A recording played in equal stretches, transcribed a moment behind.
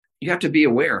you have to be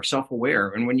aware, self-aware.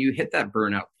 And when you hit that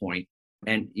burnout point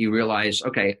and you realize,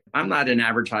 okay, I'm not in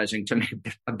advertising to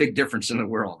make a big difference in the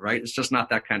world, right? It's just not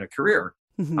that kind of career.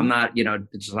 Hmm. I'm not,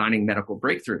 designing medical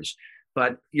breakthroughs,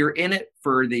 but you're in it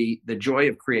for the joy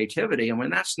of creativity. And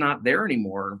when that's not there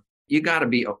anymore, you got to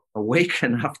be awake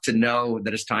enough to know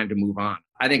that it's time to move on.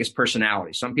 I think it's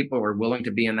personality. Some people are willing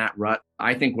to be in that rut.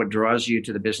 I think what draws you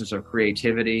to the business of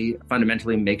creativity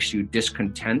fundamentally makes you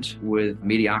discontent with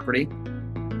mediocrity.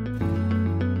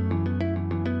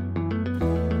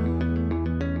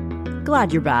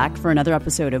 Glad you're back for another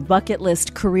episode of Bucket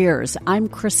List Careers. I'm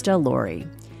Krista Laurie.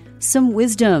 Some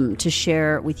wisdom to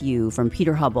share with you from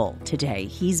Peter Hubbell today.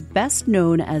 He's best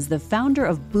known as the founder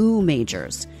of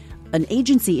Boomagers, an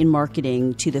agency in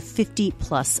marketing to the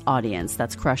 50-plus audience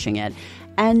that's crushing it.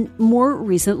 And more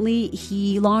recently,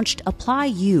 he launched Apply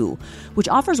You, which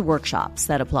offers workshops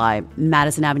that apply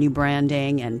Madison Avenue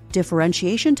branding and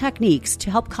differentiation techniques to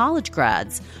help college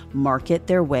grads market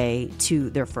their way to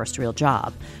their first real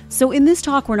job. So in this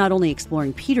talk, we're not only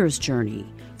exploring Peter's journey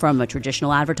from a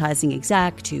traditional advertising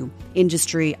exec to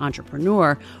industry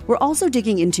entrepreneur, we're also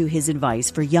digging into his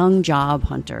advice for young job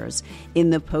hunters in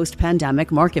the post-pandemic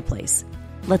marketplace.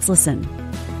 Let's listen.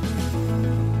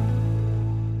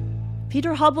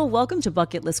 Peter Hubbell, welcome to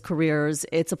Bucket List Careers.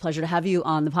 It's a pleasure to have you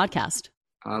on the podcast.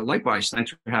 Likewise,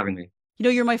 thanks for having me. You know,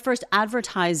 you're my first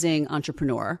advertising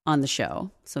entrepreneur on the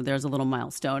show, so there's a little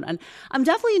milestone. And I'm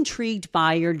definitely intrigued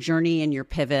by your journey and your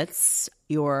pivots,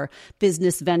 your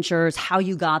business ventures, how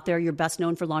you got there. You're best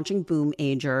known for launching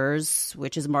Boomagers,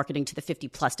 which is marketing to the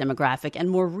 50-plus demographic. And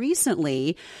more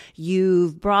recently,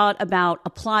 you've brought about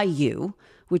Apply You,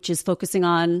 which is focusing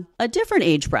on a different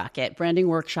age bracket, branding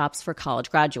workshops for college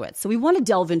graduates. So we want to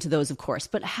delve into those, of course,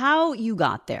 but how you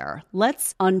got there,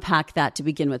 let's unpack that to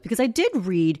begin with, because I did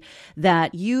read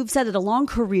that you've said that a long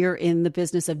career in the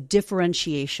business of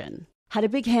differentiation had a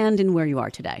big hand in where you are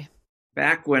today.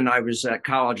 Back when I was at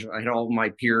college, I had all my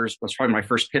peers, that's probably my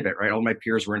first pivot, right? All my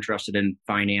peers were interested in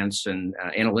finance and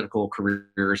analytical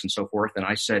careers and so forth. And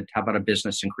I said, how about a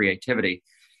business and creativity?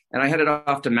 And I headed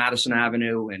off to Madison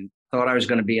Avenue and thought I was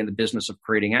going to be in the business of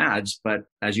creating ads. But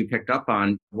as you picked up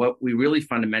on, what we really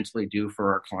fundamentally do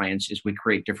for our clients is we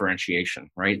create differentiation,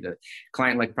 right? The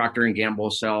client like Procter &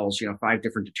 Gamble sells, 5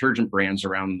 different detergent brands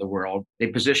around the world. They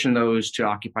position those to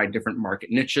occupy different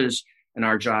market niches. And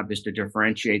our job is to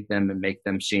differentiate them and make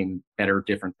them seem better,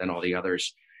 different than all the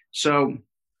others. So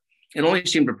it only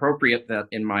seemed appropriate that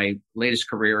in my latest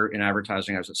career in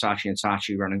advertising, I was at Saatchi &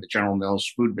 Saatchi running the General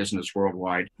Mills food business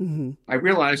worldwide. Mm-hmm. I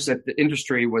realized that the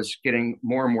industry was getting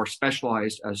more and more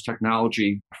specialized as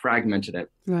technology fragmented it.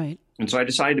 Right. And so I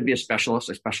decided to be a specialist.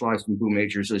 I specialized in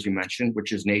Boomagers, as you mentioned,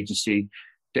 which is an agency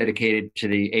dedicated to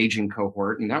the aging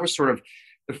cohort. And that was sort of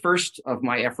the first of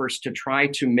my efforts to try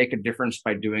to make a difference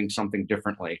by doing something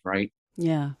differently, right?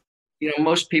 Yeah.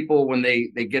 Most people, when they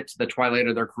get to the twilight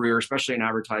of their career, especially in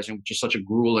advertising, which is such a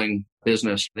grueling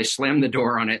business, they slam the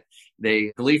door on it,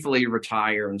 they gleefully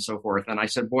retire and so forth. And I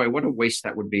said, boy, what a waste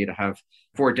that would be to have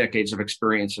 4 decades of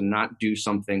experience and not do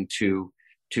something to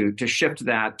shift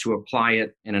that, to apply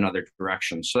it in another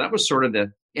direction. So that was sort of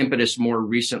the impetus more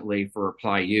recently for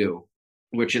Apply You,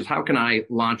 which is how can I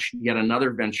launch yet another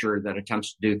venture that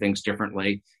attempts to do things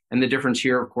differently? And the difference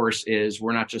here, of course, is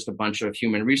we're not just a bunch of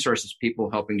human resources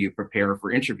people helping you prepare for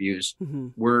interviews. Mm-hmm.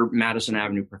 We're Madison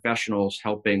Avenue professionals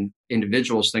helping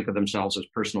individuals think of themselves as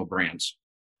personal brands.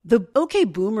 The OK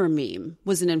Boomer meme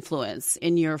was an influence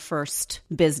in your first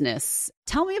business.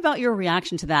 Tell me about your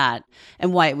reaction to that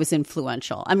and why it was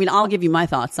influential. I mean, I'll give you my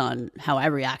thoughts on how I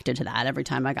reacted to that every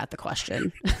time I got the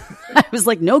question. I was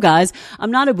like, no, guys,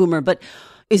 I'm not a boomer, but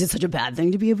is it such a bad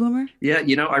thing to be a boomer? Yeah,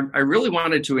 I really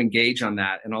wanted to engage on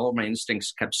that. And all of my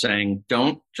instincts kept saying,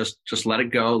 don't, just let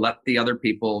it go. Let the other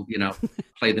people,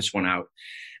 play this one out.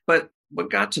 But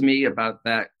what got to me about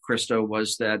that, Krista,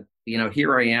 was that,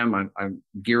 here I am, I'm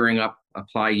gearing up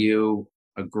Apply You,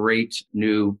 a great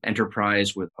new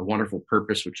enterprise with a wonderful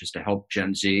purpose, which is to help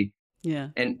Gen Z. Yeah.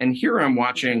 And here I'm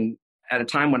watching at a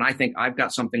time when I think I've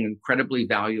got something incredibly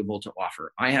valuable to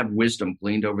offer. I have wisdom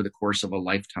gleaned over the course of a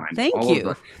lifetime. Thank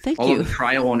you. All of the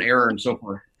trial and error and so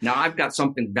forth. Now I've got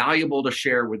something valuable to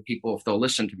share with people if they'll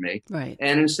listen to me. Right.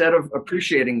 And instead of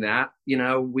appreciating that,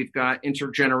 we've got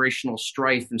intergenerational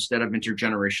strife instead of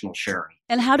intergenerational sharing.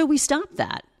 And how do we stop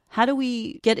that? How do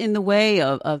we get in the way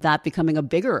of that becoming a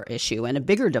bigger issue and a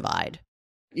bigger divide?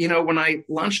 When I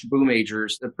launched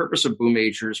Boomagers, the purpose of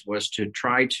Boomagers was to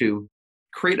try to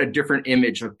create a different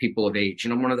image of people of age.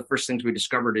 One of the first things we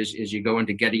discovered is you go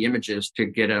into Getty Images to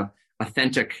get a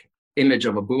authentic image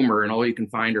of a boomer, and all you can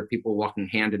find are people walking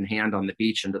hand in hand on the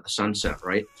beach into the sunset,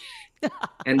 right?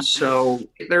 And so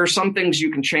there are some things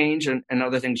you can change and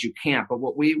other things you can't. But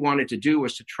what we wanted to do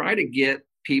was to try to get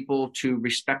people to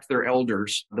respect their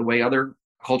elders the way other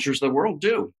cultures of the world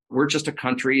do. We're just a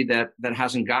country that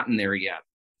hasn't gotten there yet.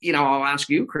 I'll ask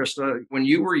you, Krista, when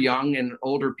you were young and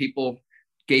older people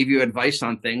gave you advice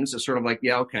on things, it's sort of like,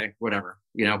 yeah, okay, whatever.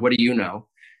 What do you know?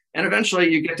 And eventually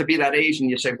you get to be that age and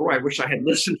you say, boy, I wish I had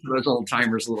listened to those old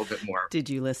timers a little bit more. Did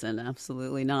you listen?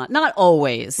 Absolutely not. Not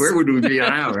always. Where would we be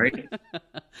now, right?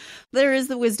 There is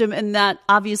the wisdom, and that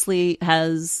obviously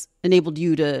has enabled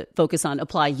you to focus on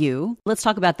Apply U. Let's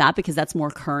talk about that, because that's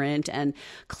more current and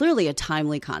clearly a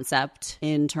timely concept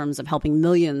in terms of helping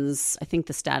millions. I think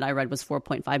the stat I read was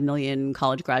 4.5 million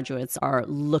college graduates are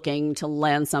looking to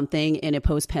land something in a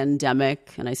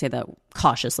post-pandemic, and I say that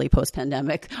cautiously,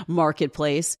 post-pandemic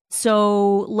marketplace.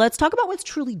 So let's talk about what's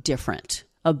truly different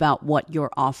about what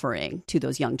you're offering to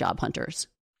those young job hunters.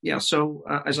 Yeah. So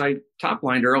as I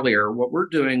top-lined earlier, what we're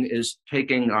doing is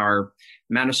taking our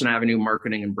Madison Avenue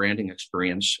marketing and branding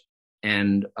experience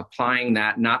and applying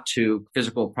that not to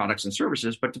physical products and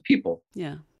services, but to people.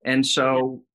 Yeah. And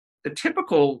so the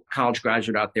typical college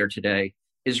graduate out there today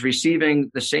is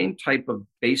receiving the same type of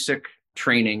basic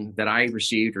training that I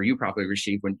received, or you probably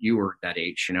received when you were that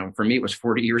age. For me, it was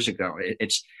 40 years ago.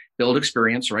 It's build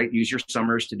experience, right? Use your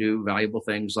summers to do valuable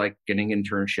things like getting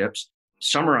internships.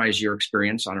 Summarize your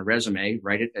experience on a resume,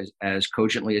 write it as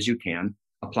cogently as you can,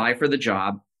 apply for the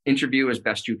job, interview as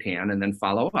best you can, and then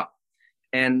follow up.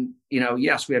 And,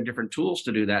 yes, we have different tools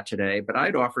to do that today, but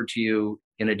I'd offer to you,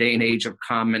 in a day and age of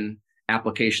common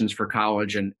applications for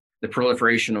college and the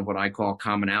proliferation of what I call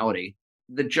commonality,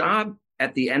 the job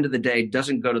at the end of the day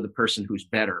doesn't go to the person who's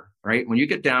better, right? When you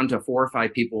get down to 4 or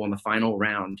 5 people in the final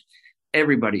round,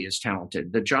 everybody is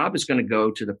talented. The job is going to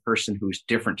go to the person who's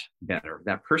different better,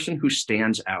 that person who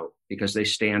stands out because they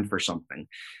stand for something.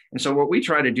 And so what we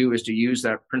try to do is to use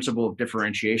that principle of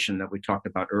differentiation that we talked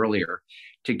about earlier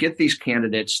to get these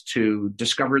candidates to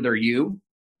discover their you.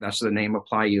 That's the name,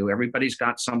 Apply U. Everybody's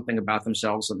got something about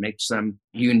themselves that makes them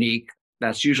unique.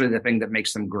 That's usually the thing that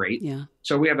makes them great. Yeah.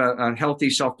 So we have a healthy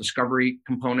self-discovery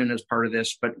component as part of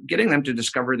this, but getting them to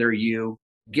discover their you,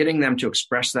 getting them to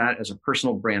express that as a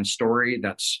personal brand story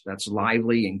that's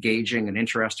lively, engaging, and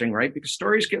interesting, right? Because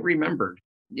stories get remembered.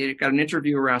 You've got an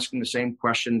interviewer asking the same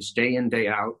questions day in, day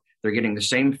out. They're getting the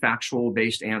same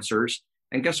factual-based answers.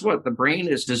 And guess what? The brain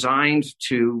is designed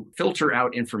to filter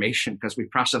out information because we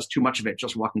process too much of it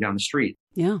just walking down the street.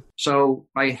 Yeah. So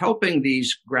by helping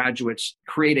these graduates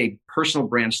create a personal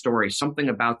brand story, something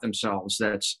about themselves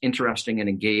that's interesting and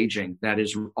engaging, that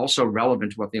is also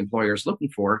relevant to what the employer is looking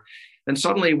for, then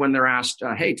suddenly when they're asked,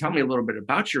 hey, tell me a little bit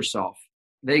about yourself,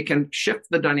 they can shift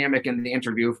the dynamic in the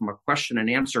interview from a question and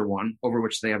answer one over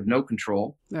which they have no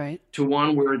control, right, to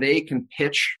one where they can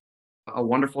pitch a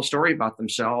wonderful story about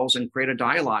themselves and create a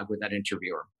dialogue with that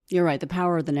interviewer. You're right. The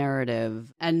power of the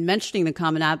narrative. And mentioning the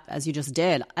Common App, as you just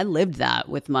did, I lived that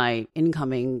with my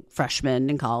incoming freshmen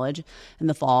in college in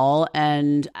the fall.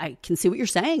 And I can see what you're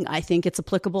saying. I think it's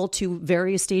applicable to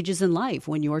various stages in life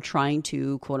when you're trying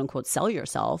to, quote unquote, sell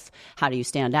yourself. How do you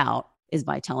stand out is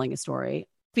by telling a story.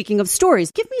 Speaking of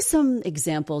stories, give me some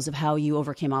examples of how you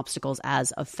overcame obstacles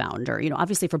as a founder.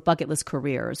 Obviously for Bucket List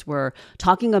Careers, we're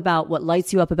talking about what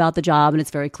lights you up about the job, and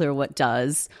it's very clear what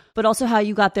does, but also how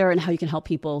you got there and how you can help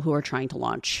people who are trying to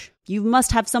launch. You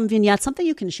must have some vignettes, something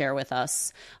you can share with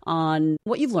us on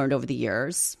what you've learned over the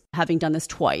years, having done this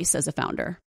twice as a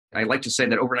founder. I like to say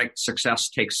that overnight success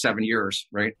takes 7 years,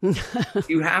 right?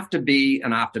 You have to be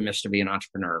an optimist to be an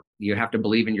entrepreneur. You have to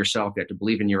believe in yourself. You have to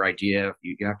believe in your idea.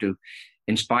 You have to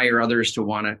inspire others to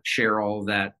want to share all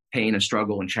that pain and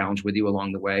struggle and challenge with you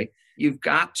along the way. You've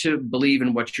got to believe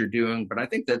in what you're doing. But I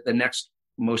think that the next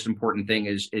most important thing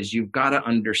is you've got to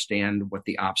understand what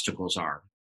the obstacles are.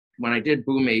 When I did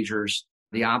Boom Majors,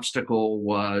 the obstacle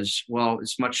was, well,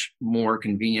 it's much more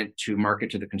convenient to market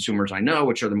to the consumers I know,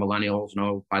 which are the millennials.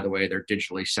 No, by the way, they're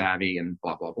digitally savvy and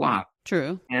blah, blah, blah.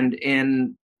 True. And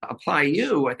in Apply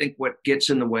U, I think what gets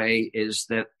in the way is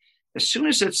that as soon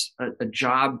as it's a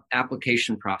job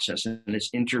application process and it's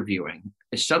interviewing,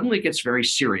 it suddenly gets very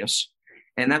serious.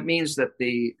 And that means that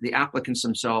the applicants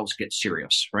themselves get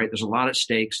serious, right? There's a lot at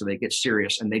stake, so they get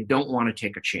serious and they don't want to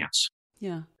take a chance.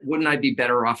 Yeah. Wouldn't I be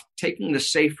better off taking the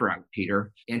safe route,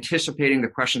 Peter, anticipating the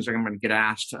questions that I'm going to get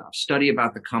asked, study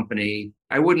about the company?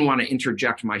 I wouldn't want to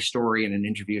interject my story in an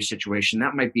interview situation.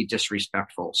 That might be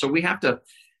disrespectful. So we have to,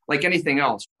 like anything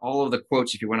else, all of the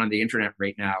quotes, if you went on the internet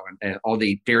right now, and all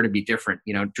the dare to be different,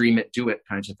 dream it, do it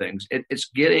kinds of things, it's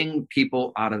getting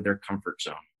people out of their comfort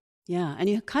zone. Yeah. And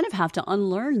you kind of have to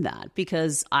unlearn that,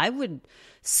 because I would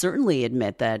certainly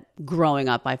admit that growing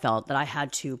up, I felt that I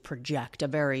had to project a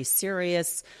very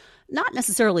serious, not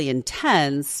necessarily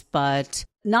intense, but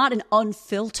not an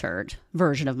unfiltered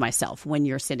version of myself when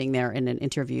you're sitting there in an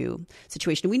interview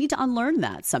situation. We need to unlearn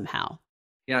that somehow.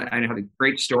 Yeah, I have a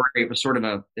great story. It was sort of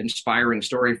an inspiring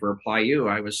story for Apply You.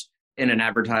 I was in an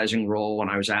advertising role and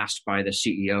I was asked by the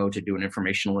CEO to do an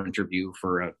informational interview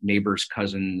for a neighbor's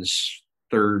cousin's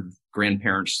third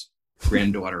grandparent's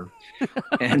granddaughter.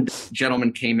 And a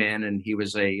gentleman came in and he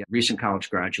was a recent college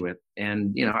graduate.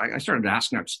 And, I started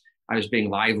asking him, I was being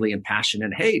lively and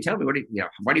passionate. Hey, tell me, why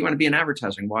do you want to be in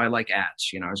advertising? Well, I like ads.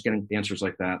 I was getting answers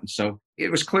like that. And so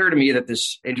it was clear to me that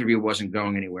this interview wasn't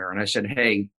going anywhere. And I said,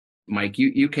 hey, Mike,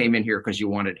 you came in here because you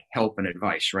wanted help and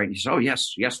advice, right? And he said, oh,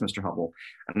 yes, Mr. Hubble.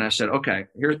 And I said, okay,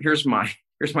 here's my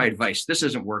advice. This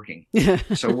isn't working.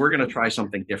 So we're going to try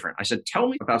something different. I said, tell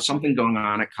me about something going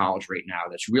on at college right now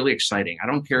that's really exciting. I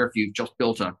don't care if you've just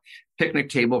built a picnic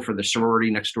table for the sorority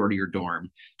next door to your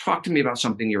dorm. Talk to me about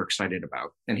something you're excited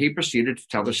about. And he proceeded to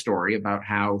tell the story about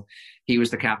how he was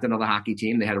the captain of the hockey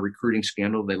team. They had a recruiting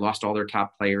scandal. They lost all their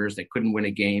top players. They couldn't win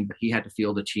a game, but he had to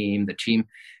field a team. The team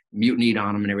mutinied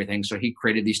on him and everything. So he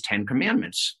created these 10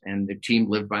 commandments and the team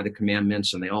lived by the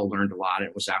commandments and they all learned a lot.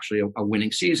 It was actually a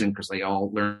winning season because they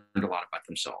all learned a lot about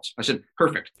themselves. I said,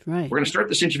 perfect. Right. We're going to start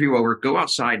this interview over. Go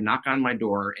outside, knock on my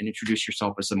door and introduce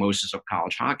yourself as the Moses of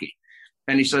college hockey.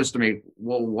 And he says to me,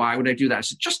 well, why would I do that? I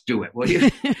said, just do it, will you?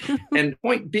 And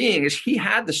point being is he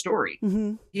had the story.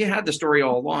 Mm-hmm. He had the story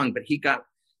all along, but he got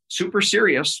super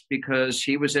serious because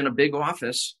he was in a big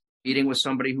office meeting with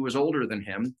somebody who was older than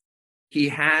him. He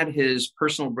had his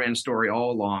personal brand story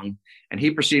all along, and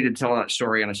he proceeded to tell that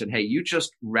story. And I said, hey, you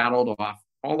just rattled off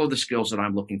all of the skills that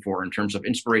I'm looking for in terms of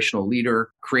inspirational leader,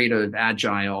 creative,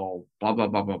 agile, blah, blah,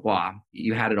 blah, blah, blah.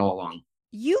 You had it all along.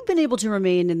 You've been able to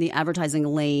remain in the advertising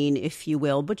lane, if you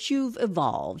will, but you've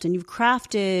evolved and you've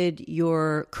crafted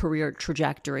your career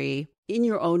trajectory in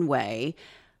your own way.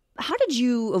 How did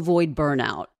you avoid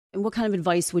burnout? And what kind of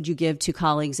advice would you give to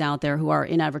colleagues out there who are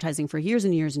in advertising for years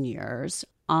and years and years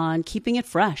on keeping it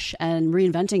fresh and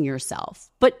reinventing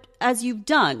yourself? But as you've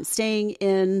done, staying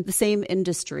in the same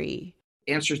industry.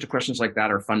 Answers to questions like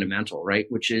that are fundamental, right?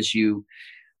 Which is you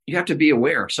have to be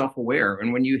aware, self-aware.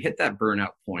 And when you hit that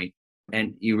burnout point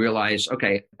and you realize,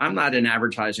 okay, I'm not in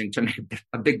advertising to make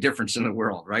a big difference in the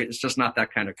world, right? It's just not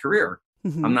that kind of career.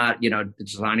 Mm-hmm. I'm not,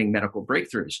 designing medical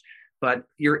breakthroughs. But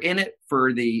you're in it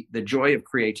for the joy of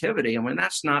creativity. And when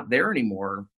that's not there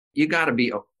anymore, you got to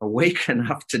be awake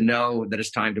enough to know that it's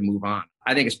time to move on.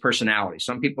 I think it's personality.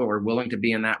 Some people are willing to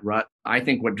be in that rut. I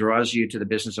think what draws you to the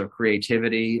business of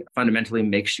creativity fundamentally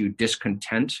makes you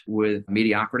discontent with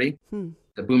mediocrity.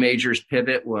 The Boom Majors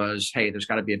pivot was, hey, there's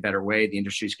got to be a better way. The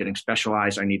industry's getting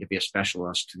specialized. I need to be a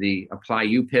specialist. The Apply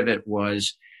You pivot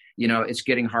was, it's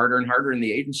getting harder and harder in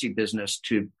the agency business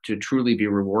to truly be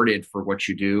rewarded for what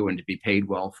you do and to be paid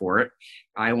well for it.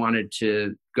 I wanted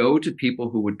to go to people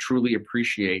who would truly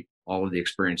appreciate all of the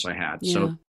experience I had. Yeah.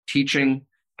 So teaching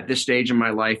at this stage in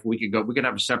my life, we could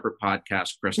have a separate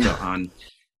podcast, Krista, on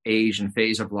age and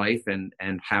phase of life and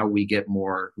how we get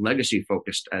more legacy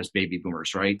focused as baby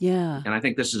boomers, right? Yeah. And I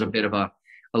think this is a bit of a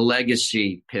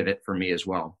legacy pivot for me as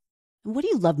well. What do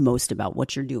you love most about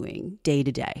what you're doing day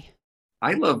to day?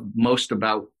 I love most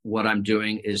about what I'm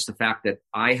doing is the fact that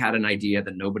I had an idea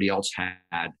that nobody else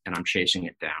had, and I'm chasing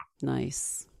it down.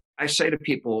 Nice. I say to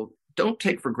people, don't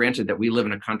take for granted that we live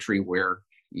in a country where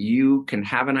you can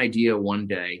have an idea one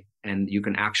day and you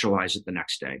can actualize it the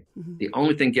next day. Mm-hmm. The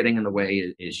only thing getting in the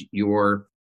way is your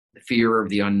fear of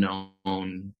the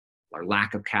unknown or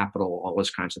lack of capital, all those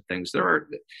kinds of things. There are,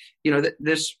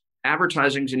 this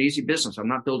advertising is an easy business. I'm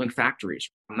not building factories.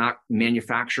 I'm not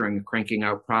manufacturing and cranking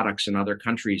out products in other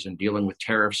countries and dealing with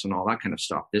tariffs and all that kind of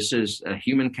stuff. This is a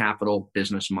human capital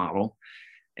business model,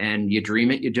 and you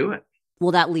dream it, you do it.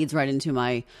 Well, that leads right into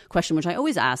my question, which I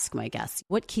always ask my guests.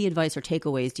 What key advice or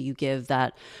takeaways do you give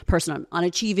that person on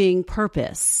achieving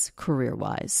purpose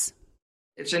career-wise?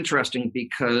 It's interesting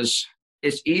because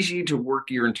it's easy to work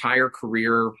your entire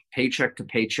career paycheck to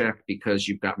paycheck because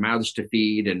you've got mouths to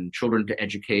feed and children to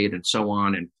educate and so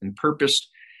on. And purpose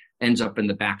ends up in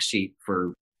the backseat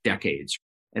for decades.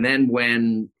 And then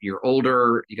when you're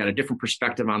older, you got a different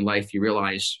perspective on life. You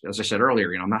realize, as I said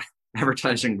earlier, I'm not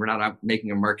advertising. We're not out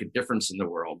making a market difference in the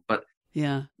world. But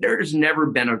yeah, there's never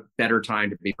been a better time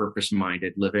to be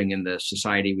purpose-minded living in the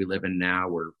society we live in now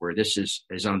where this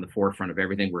is on the forefront of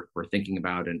everything we're thinking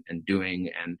about and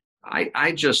doing. And I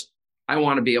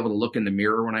want to be able to look in the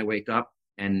mirror when I wake up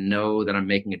and know that I'm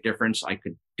making a difference. I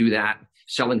could do that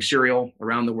selling cereal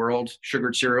around the world,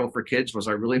 sugared cereal for kids? Was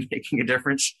I really making a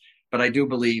difference? But I do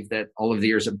believe that all of the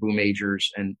years at Boom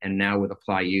Majors and now with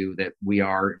Apply U, that we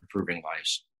are improving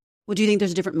lives. Well, do you think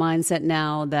there's a different mindset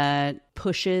now that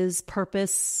pushes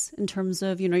purpose in terms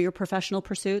of, your professional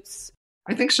pursuits?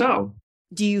 I think so.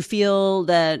 Do you feel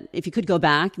that if you could go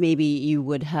back, maybe you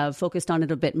would have focused on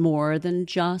it a bit more than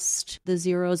just the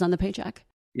zeros on the paycheck?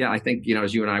 Yeah, I think,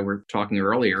 as you and I were talking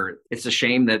earlier, it's a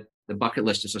shame that the bucket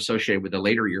list is associated with the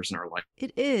later years in our life.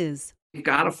 It is. You've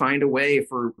got to find a way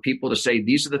for people to say,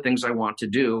 these are the things I want to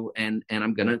do, and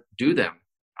I'm going to do them.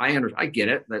 I get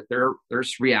it, that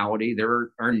there's reality, there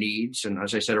are needs, and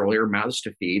as I said earlier, mouths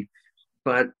to feed.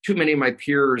 But too many of my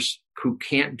peers who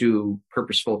can't do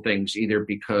purposeful things, either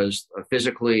because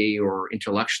physically or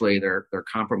intellectually, they're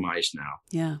compromised now.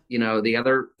 Yeah. The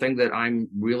other thing that I'm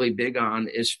really big on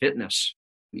is fitness.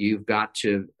 You've got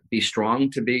to be strong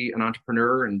to be an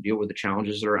entrepreneur and deal with the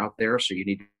challenges that are out there. So you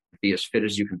need to be as fit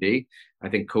as you can be. I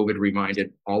think COVID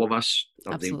reminded all of us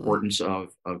of Absolutely. the importance of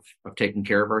taking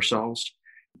care of ourselves.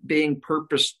 Being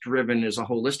purpose-driven is a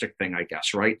holistic thing, I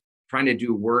guess, right? Trying to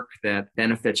do work that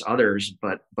benefits others,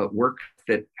 but work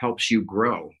that helps you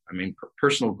grow. I mean,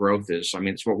 personal growth it's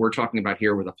what we're talking about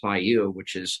here with Apply U,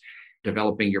 which is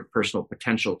developing your personal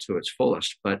potential to its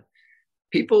fullest. But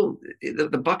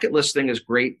the bucket list thing is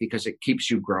great because it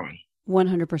keeps you growing.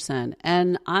 100%.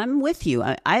 And I'm with you.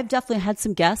 I've definitely had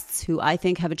some guests who I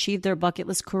think have achieved their bucket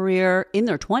list career in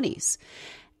their 20s.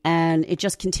 And it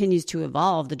just continues to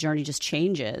evolve. The journey just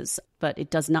changes, but it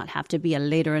does not have to be a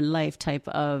later in life type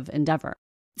of endeavor.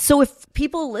 So if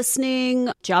people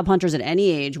listening, job hunters at any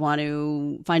age, want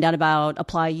to find out about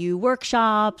Apply U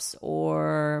workshops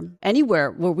or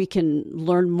anywhere where we can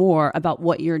learn more about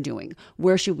what you're doing,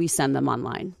 where should we send them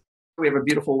online? We have a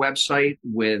beautiful website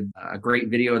with a great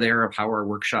video there of how our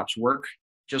workshops work.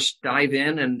 Just dive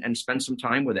in and spend some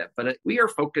time with it. But we are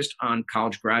focused on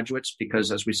college graduates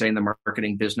because, as we say in the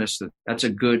marketing business, that's a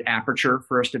good aperture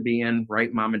for us to be in,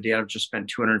 right? Mom and dad have just spent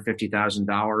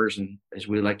 $250,000. And as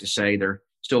we like to say, they're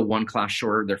still one class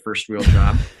short of their first real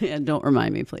job. Yeah, don't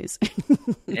remind me, please.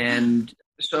 And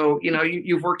so,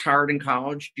 you've worked hard in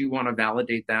college. You want to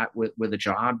validate that with a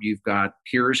job. You've got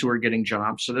peers who are getting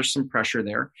jobs. So there's some pressure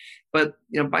there. But,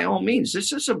 by all means,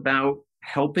 this is about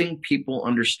helping people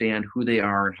understand who they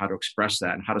are and how to express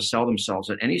that and how to sell themselves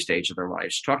at any stage of their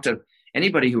lives. Talk to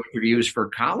anybody who interviews for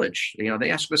college. They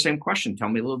ask the same question. Tell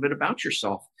me a little bit about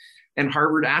yourself. And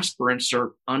Harvard aspirants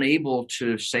are unable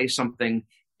to say something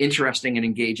interesting and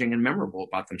engaging and memorable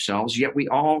about themselves, yet we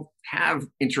all have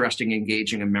interesting,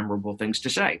 engaging, and memorable things to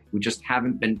say. We just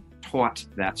haven't been taught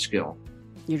that skill.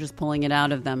 You're just pulling it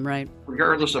out of them, right?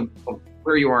 Regardless of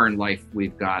where you are in life,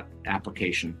 we've got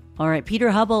application. All right, Peter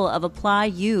Hubbell of Apply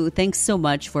U, thanks so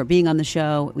much for being on the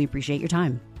show. We appreciate your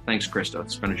time. Thanks, Krista.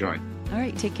 It's been a joy. All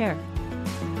right, take care.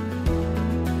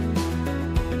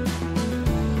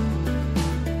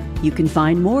 You can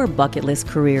find more Bucket List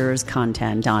Careers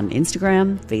content on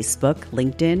Instagram, Facebook,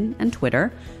 LinkedIn, and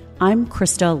Twitter. I'm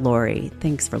Krista Laurie.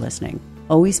 Thanks for listening.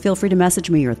 Always feel free to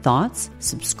message me your thoughts,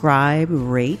 subscribe,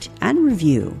 rate, and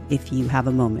review if you have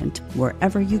a moment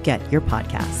wherever you get your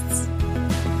podcasts.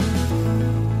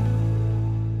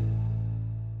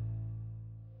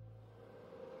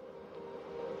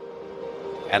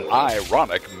 An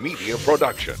Ironic Media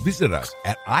Production. Visit us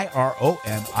at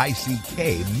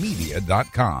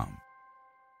ironickmedia.com.